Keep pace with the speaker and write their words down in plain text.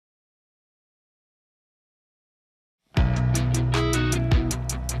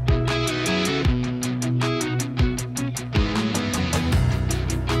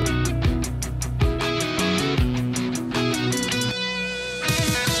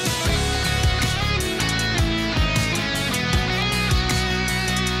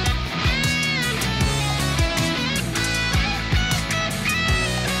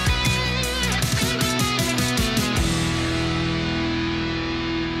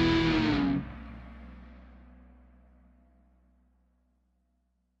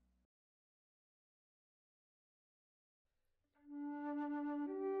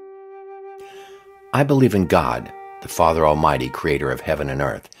I believe in God, the Father Almighty, creator of heaven and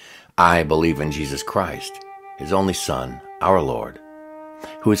earth. I believe in Jesus Christ, his only Son, our Lord,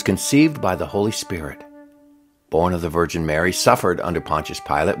 who was conceived by the Holy Spirit, born of the Virgin Mary, suffered under Pontius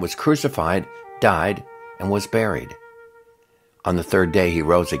Pilate, was crucified, died, and was buried. On the third day he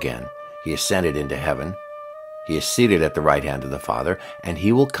rose again. He ascended into heaven. He is seated at the right hand of the Father, and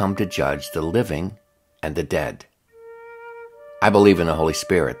he will come to judge the living and the dead. I believe in the Holy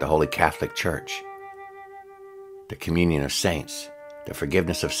Spirit, the Holy Catholic Church, the communion of saints, the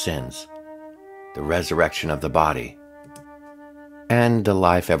forgiveness of sins, the resurrection of the body, and the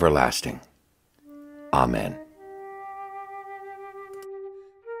life everlasting. Amen.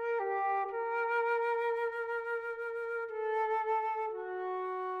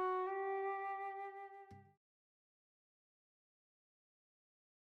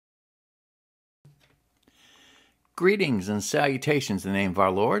 Greetings and salutations in the name of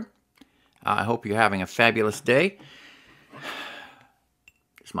our Lord. I hope you're having a fabulous day.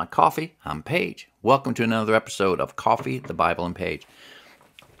 It's my coffee. I'm Paige. Welcome to another episode of Coffee, the Bible, and Paige.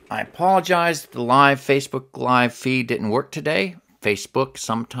 I apologize the Facebook live feed didn't work today. Facebook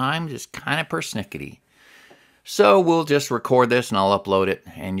sometimes is kind of persnickety. So we'll just record this and I'll upload it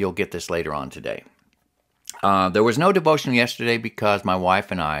and you'll get this later on today. There was no devotion yesterday because my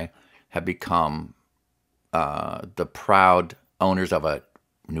wife and I have become the proud owners of a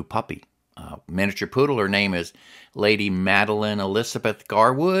new puppy. Miniature poodle. Her name is Lady Madeline Elizabeth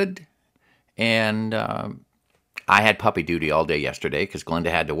Garwood. And I had puppy duty all day yesterday because Glenda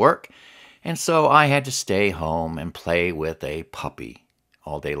had to work. And so I had to stay home and play with a puppy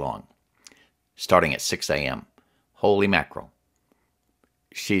all day long, starting at 6 a.m. Holy mackerel.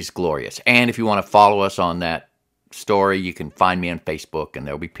 She's glorious. And if you want to follow us on that story, you can find me on Facebook and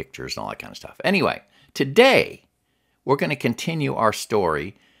there'll be pictures and all that kind of stuff. Anyway, today we're going to continue our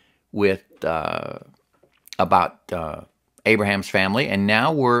story with about Abraham's family, and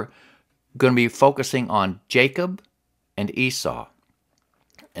now we're going to be focusing on Jacob and Esau.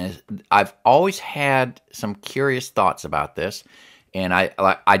 And I've always had some curious thoughts about this, and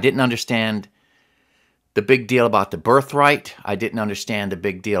I didn't understand the big deal about the birthright. I didn't understand the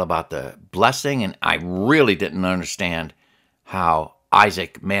big deal about the blessing, and I really didn't understand how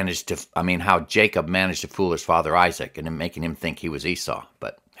Jacob managed to fool his father Isaac and making him think he was Esau.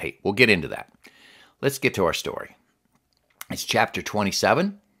 But hey, we'll get into that. Let's get to our story. It's chapter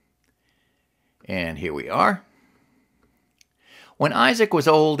 27, and here we are. When Isaac was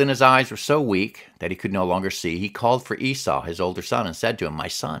old and his eyes were so weak that he could no longer see, he called for Esau, his older son, and said to him, "My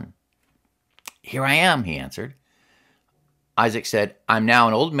son." "Here I am," he answered. Isaac said, "I'm now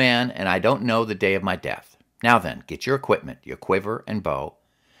an old man, and I don't know the day of my death. Now then, get your equipment, your quiver and bow,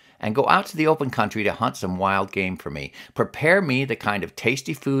 and go out to the open country to hunt some wild game for me. Prepare me the kind of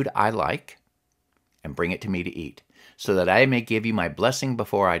tasty food I like, and bring it to me to eat, so that I may give you my blessing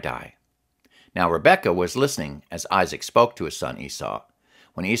before I die." Now Rebekah was listening as Isaac spoke to his son Esau.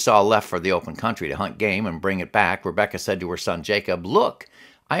 When Esau left for the open country to hunt game and bring it back, Rebekah said to her son Jacob, "Look,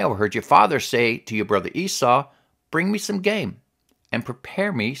 I overheard your father say to your brother Esau, 'Bring me some game and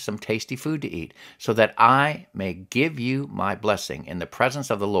prepare me some tasty food to eat, so that I may give you my blessing in the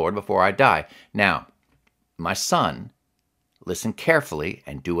presence of the Lord before I die.' Now, my son, listen carefully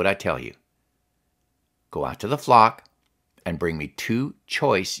and do what I tell you. Go out to the flock and bring me 2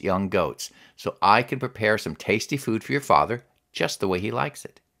 choice young goats, so I can prepare some tasty food for your father, just the way he likes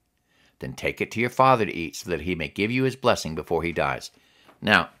it. Then take it to your father to eat, so that he may give you his blessing before he dies."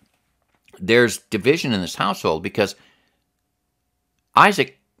 Now, there's division in this household because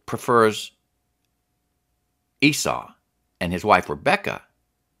Isaac prefers Esau, and his wife Rebekah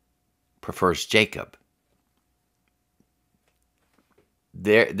prefers Jacob.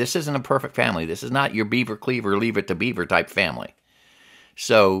 This isn't a perfect family. This is not your beaver cleaver, leave it to beaver type family.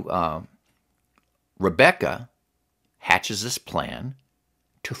 So Rebekah hatches this plan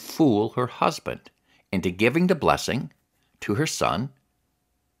to fool her husband into giving the blessing to her son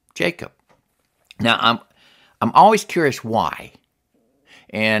Jacob. Now I'm always curious why,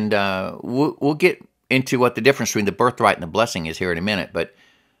 and we'll get into what the difference between the birthright and the blessing is here in a minute. But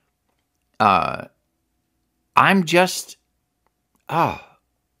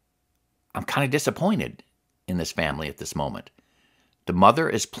I'm kind of disappointed in this family at this moment. The mother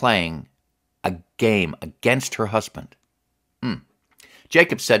is playing a game against her husband.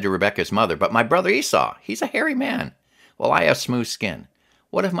 Jacob said to Rebekah's mother, "But my brother Esau, he's a hairy man, while I have smooth skin.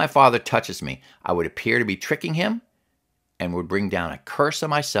 What if my father touches me? I would appear to be tricking him and would bring down a curse on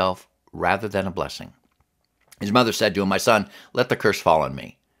myself rather than a blessing." His mother said to him, "My son, let the curse fall on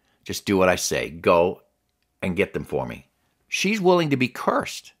me. Just do what I say. Go and get them for me." She's willing to be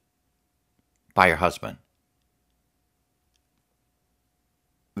cursed by her husband.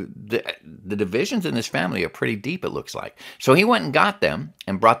 The divisions in this family are pretty deep, it looks like. So he went and got them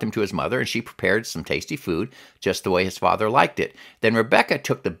and brought them to his mother, and she prepared some tasty food just the way his father liked it. Then Rebekah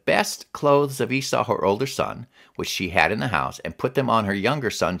took the best clothes of Esau, her older son, which she had in the house, and put them on her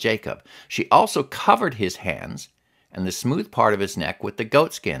younger son Jacob. She also covered his hands and the smooth part of his neck with the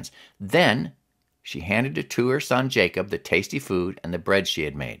goat skins. Then she handed it to her son Jacob the tasty food and the bread she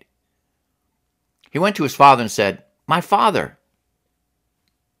had made. He went to his father and said, "My father."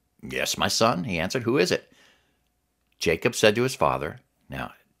 "Yes, my son," he answered. "Who is it?" Jacob said to his father,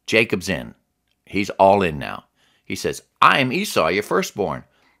 now Jacob's in. He's all in now. He says, "I am Esau, your firstborn.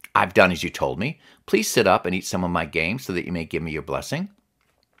 I've done as you told me. Please sit up and eat some of my game so that you may give me your blessing."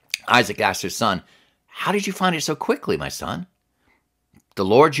 Isaac asked his son, "How did you find it so quickly, my son?" "The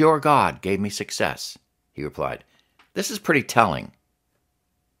Lord your God gave me success," he replied. This is pretty telling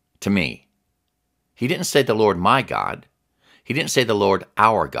to me. He didn't say the Lord my God. He didn't say the Lord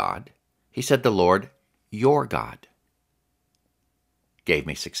our God. He said the Lord your God gave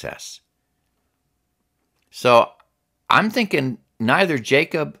me success. So I'm thinking neither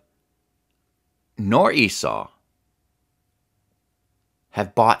Jacob nor Esau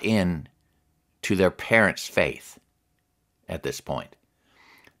have bought in to their parents' faith at this point.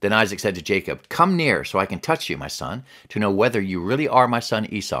 Then Isaac said to Jacob, "Come near so I can touch you, my son, to know whether you really are my son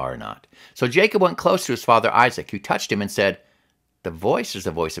Esau or not." So Jacob went close to his father Isaac, who touched him and said, "The voice is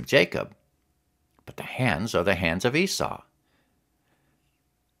the voice of Jacob, but the hands are the hands of Esau."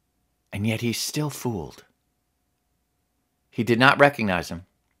 And yet he's still fooled. He did not recognize him,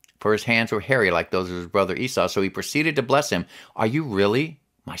 for his hands were hairy like those of his brother Esau, so he proceeded to bless him. "Are you really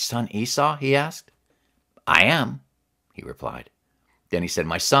my son Esau?" he asked. "I am," he replied. Then he said,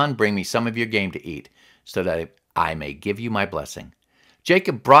 "My son, bring me some of your game to eat, so that I may give you my blessing."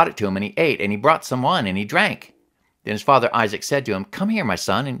 Jacob brought it to him, and he ate, and he brought some wine, and he drank. Then his father Isaac said to him, "Come here, my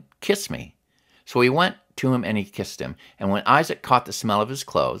son, and kiss me." So he went to him, and he kissed him. And when Isaac caught the smell of his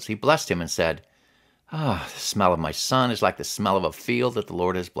clothes, he blessed him and said, "Ah, the smell of my son is like the smell of a field that the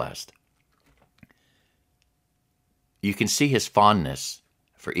Lord has blessed." You can see his fondness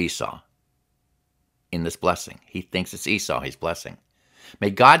for Esau in this blessing. He thinks it's Esau he's blessing. "May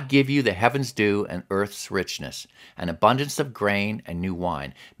God give you the heaven's dew and earth's richness, an abundance of grain and new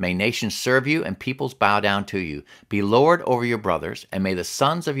wine. May nations serve you and peoples bow down to you. Be Lord over your brothers, and may the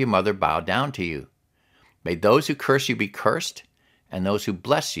sons of your mother bow down to you. May those who curse you be cursed, and those who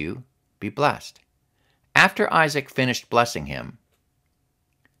bless you be blessed." After Isaac finished blessing him,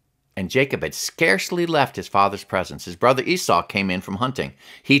 and Jacob had scarcely left his father's presence, his brother Esau came in from hunting.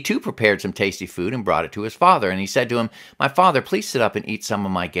 He too prepared some tasty food and brought it to his father. And he said to him, "My father, please sit up and eat some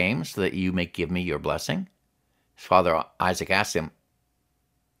of my game so that you may give me your blessing." His father Isaac asked him,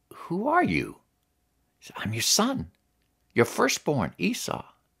 "Who are you?" He said, "I'm your son, your firstborn, Esau."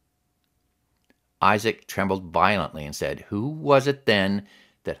 Isaac trembled violently and said, "Who was it then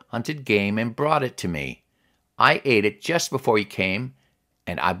that hunted game and brought it to me? I ate it just before he came,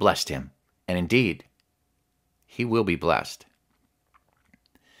 and I blessed him, and indeed, he will be blessed."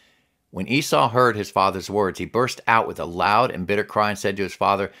 When Esau heard his father's words, he burst out with a loud and bitter cry and said to his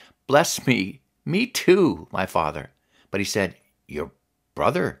father, "Bless me too, my father." But he said, "Your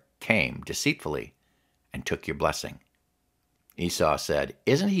brother came deceitfully and took your blessing." Esau said,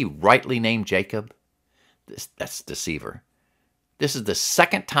 "Isn't he rightly named Jacob?" That's deceiver. "This is the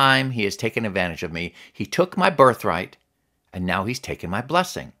second time he has taken advantage of me. He took my birthright, and now he's taken my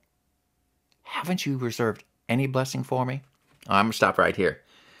blessing. Haven't you reserved any blessing for me?" I'm going to stop right here.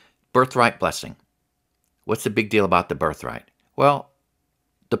 Birthright blessing. What's the big deal about the birthright? Well,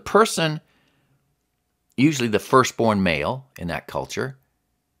 the person, usually the firstborn male in that culture,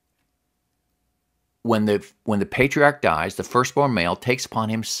 when the patriarch dies, the firstborn male takes upon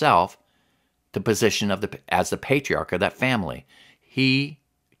himself the position as the patriarch of that family.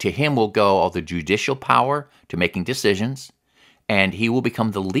 To him will go all the judicial power to making decisions, and he will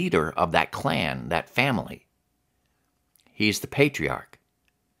become the leader of that clan, that family. He's the patriarch.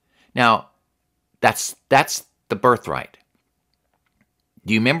 Now, that's the birthright.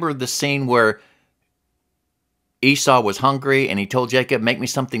 Do you remember the scene where Esau was hungry and he told Jacob, "Make me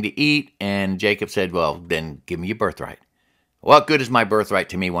something to eat"? And Jacob said, "Well, then give me your birthright." "What good is my birthright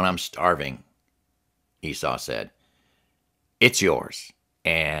to me when I'm starving?" Esau said. "It's yours."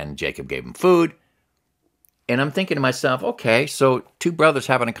 And Jacob gave him food. And I'm thinking to myself, okay, so two brothers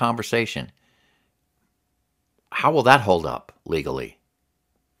having a conversation. How will that hold up legally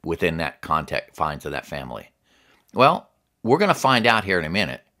within that confines of that family? Well, we're going to find out here in a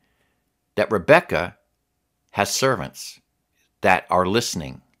minute that Rebekah has servants that are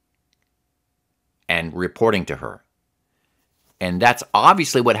listening and reporting to her. And that's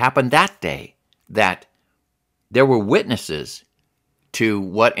obviously what happened that day, that there were witnesses to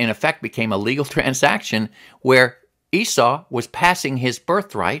what in effect became a legal transaction where Esau was passing his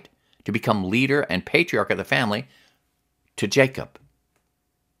birthright to become leader and patriarch of the family to Jacob.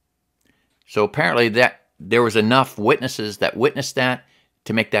 So apparently that there was enough witnesses that witnessed that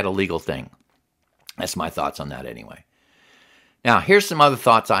to make that a legal thing. That's my thoughts on that anyway. Now, here's some other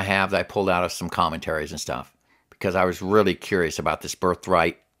thoughts I have that I pulled out of some commentaries and stuff, because I was really curious about this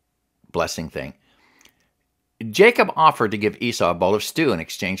birthright blessing thing. Jacob offered to give Esau a bowl of stew in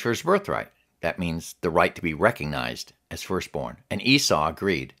exchange for his birthright. That means the right to be recognized as firstborn. And Esau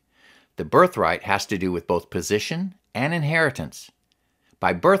agreed. The birthright has to do with both position and inheritance.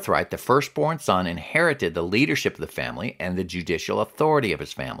 By birthright, the firstborn son inherited the leadership of the family and the judicial authority of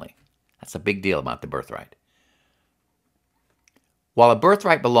his family. That's a big deal about the birthright. While a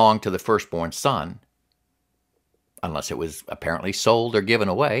birthright belonged to the firstborn son, unless it was apparently sold or given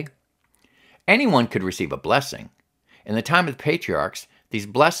away, anyone could receive a blessing. In the time of the patriarchs, these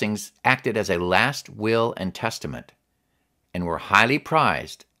blessings acted as a last will and testament and were highly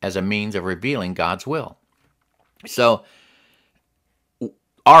prized as a means of revealing God's will. So,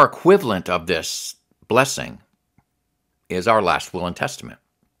 our equivalent of this blessing is our last will and testament,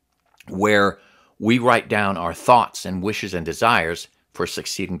 where we write down our thoughts and wishes and desires for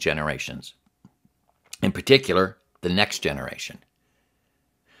succeeding generations, in particular, the next generation.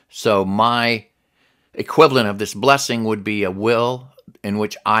 So my equivalent of this blessing would be a will in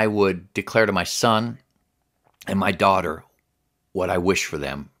which I would declare to my son and my daughter what I wish for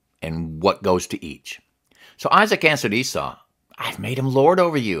them and what goes to each. So Isaac answered Esau, I've made him lord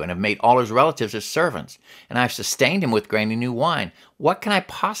over you and have made all his relatives his servants, and I've sustained him with grain and new wine. What can I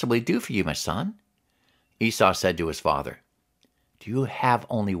possibly do for you, my son? Esau said to his father, Do you have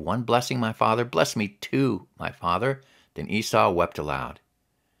only one blessing, my father? Bless me too, my father. Then Esau wept aloud.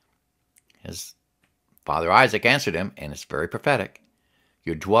 His father Isaac answered him, and it's very prophetic.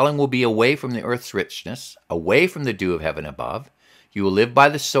 Your dwelling will be away from the earth's richness, away from the dew of heaven above. You will live by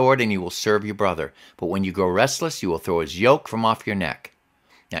the sword, and you will serve your brother. But when you grow restless, you will throw his yoke from off your neck.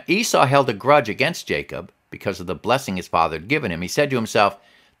 Now Esau held a grudge against Jacob because of the blessing his father had given him. He said to himself,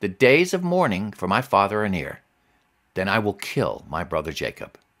 The days of mourning for my father are near. Then I will kill my brother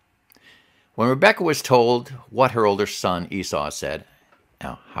Jacob. When Rebekah was told what her older son Esau said,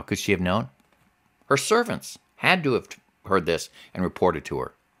 now how could she have known? Her servants had to have heard this and reported to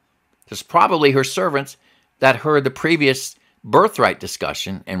her. It's probably her servants that heard the previous birthright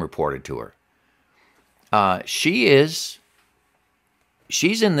discussion and reported to her. She's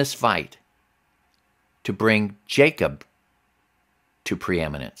in this fight to bring Jacob to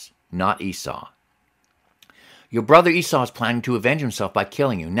preeminence, not Esau. Your brother Esau is planning to avenge himself by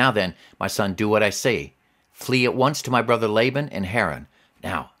killing you. Now then, my son, do what I say. Flee at once to my brother Laban in Haran.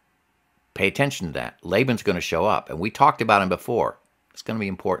 Now, pay attention to that. Laban's going to show up, and we talked about him before. It's going to be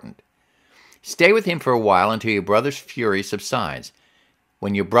important. Stay with him for a while until your brother's fury subsides.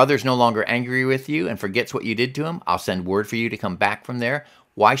 When your brother's no longer angry with you and forgets what you did to him, I'll send word for you to come back from there.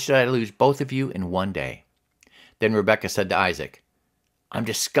 Why should I lose both of you in one day? Then Rebekah said to Isaac, I'm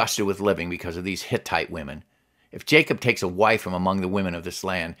disgusted with living because of these Hittite women. If Jacob takes a wife from among the women of this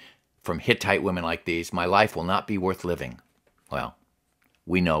land, from Hittite women like these, my life will not be worth living. Well,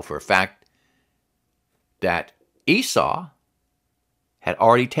 we know for a fact that Esau had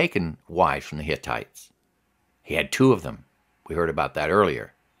already taken wives from the Hittites. He had 2 of them. We heard about that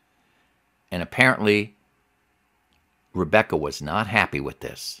earlier. And apparently, Rebekah was not happy with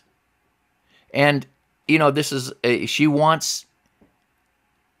this. And, she wants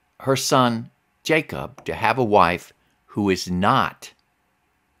her son Jacob to have a wife who is not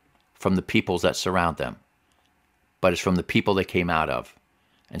from the peoples that surround them, but is from the people they came out of.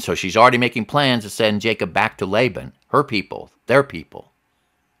 And so she's already making plans to send Jacob back to Laban, her people, their people,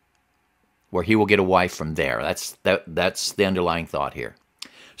 where he will get a wife from there. That's the underlying thought here.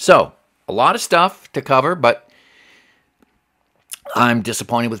 So, a lot of stuff to cover, but I'm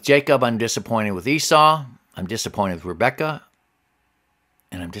disappointed with Jacob, I'm disappointed with Esau, I'm disappointed with Rebekah,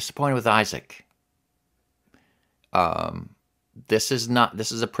 and I'm disappointed with Isaac. This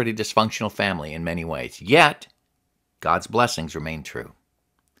is a pretty dysfunctional family in many ways. Yet, God's blessings remain true.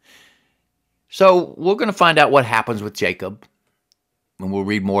 So, we're going to find out what happens with Jacob, and we'll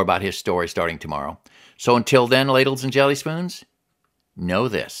read more about his story starting tomorrow. So until then, ladles and jelly spoons, know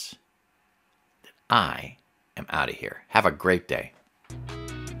this, that I am out of here. Have a great day.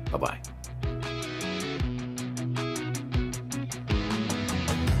 Bye-bye.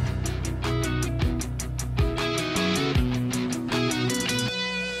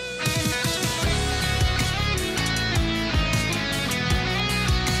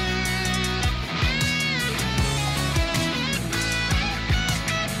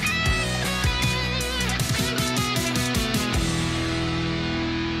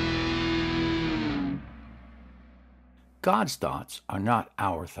 God's thoughts are not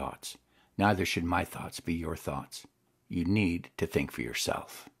our thoughts. Neither should my thoughts be your thoughts. You need to think for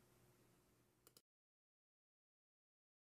yourself.